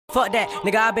Fuck that,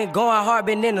 nigga, I been going hard,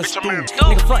 been in the stew.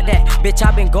 Nigga, fuck that, bitch,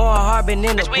 I been going hard, been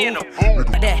in the booth.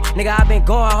 Fuck that, nigga, I been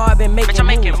going hard, been making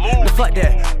moves. Nigga, fuck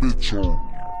that.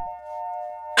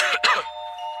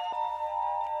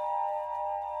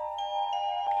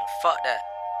 Fuck that.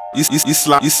 You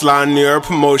slide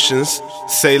NewEraPromotions,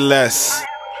 say less.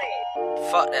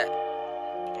 Fuck that.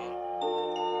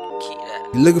 Keep that.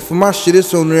 You looking for my shit,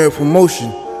 it's on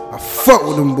NewEraPromotion. I fuck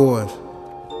with them boys.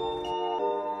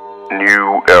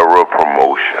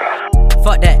 NewEraPromotion.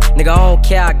 Fuck that, nigga, I don't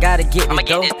care, I gotta get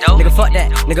this dough. Nigga, fuck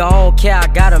that, nigga, I don't care, I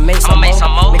gotta make some more.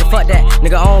 Nigga, fuck that,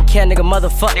 nigga, I don't care, nigga,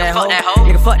 motherfuck that hoe.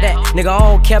 Nigga, fuck that, nigga, I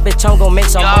don't care, bitch, I'm gon' make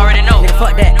some more. Nigga,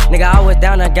 fuck that, nigga, I was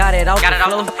down and got it off the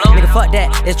floor. Nigga, fuck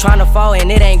that, it's tryna fall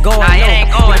and it ain't going no.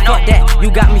 Nigga, fuck that,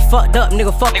 you got me fucked up,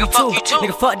 nigga, fuck you too.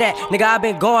 Nigga, fuck that, nigga, I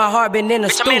been going hard, been in the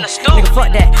stew. Nigga,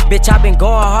 fuck that, bitch, I been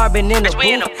going hard, been in the booth.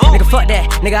 Nigga, fuck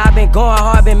that, nigga, I been going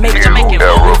hard, been making moves.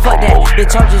 Nigga, fuck that,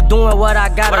 bitch, I'm just doing what I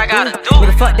gotta do.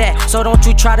 Nigga, fuck that, so don't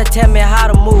you try to tell me how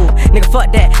to move. Nigga,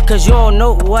 fuck that, cause you don't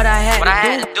know what I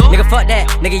had to do. Nigga, fuck that,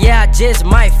 nigga, yeah, I just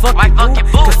might fuck you, boo.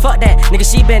 Cause fuck that, nigga,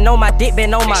 she been on my dick,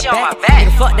 been on my back.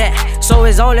 Nigga, fuck that, so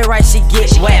it's only right she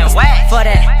get whacked. Fuck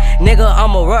that, nigga,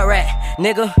 I'm a rut rat.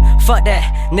 Nigga, fuck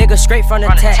that, nigga, straight from the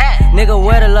tap. Nigga,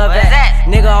 where the love at?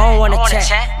 Nigga, I don't wanna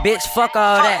chat. Bitch, fuck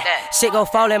all that. Shit gon'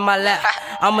 fall in my lap.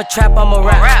 I'm a trap, I'm a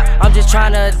rap. I'm just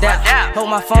tryna adapt. Hope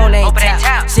my phone ain't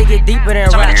tapped. Shit get deeper than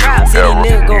rap. See these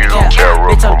niggas go cap.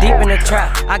 Bitch, I'm deep in the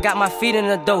trap. I got my feet in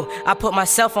the dough. I put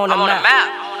myself on the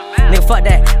map. Nigga, fuck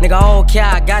that, nigga, I don't care,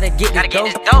 I gotta get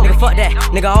this dough. Nigga, fuck that,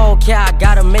 nigga, I don't care, I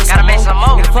gotta make some more.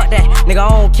 Nigga, fuck that, nigga, I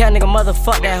don't care, nigga,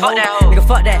 motherfuck that hoe. Nigga,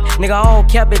 fuck that, nigga, I don't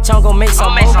care, bitch, I'm gon' make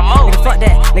some more. Nigga, fuck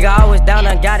that, nigga, I was down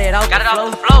and got it off the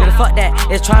floor. Nigga, fuck that,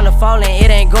 it's tryna fall and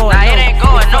it ain't going no.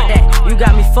 Nigga, fuck that, you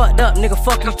got me fucked up, nigga,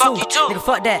 fuck you too. Nigga,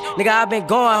 fuck that, nigga, I been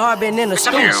going hard, been in the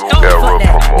stew. Nigga, fuck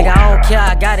that, nigga, I don't care,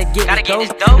 I gotta get this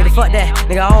dough. Nigga, fuck that,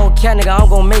 nigga, I don't care, nigga, I'm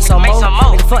gon' make some more.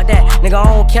 Nigga, fuck that, nigga, I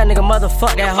don't care, nigga,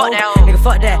 motherfuck that hoe. Nigga,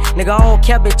 fuck that, nigga, I don't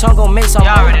care, bitch, I'm gon' make some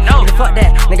more. Nigga, fuck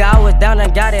that, nigga, I was down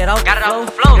and got it off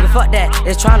the floor. Nigga, fuck that,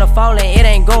 it's tryna fall and it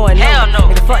ain't going no.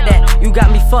 Nigga, fuck that, you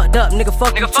got me fucked up, nigga,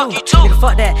 fuck you too. Nigga,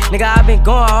 fuck that, nigga, I been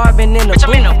going hard, been in the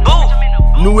booth.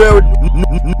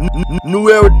 New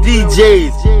Era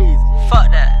DJs. Fuck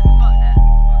that.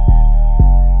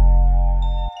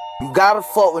 You gotta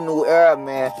fuck with New Era,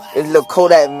 man. It's Lil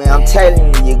Kodak, man. I'm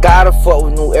telling you, you gotta fuck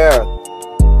with New Era.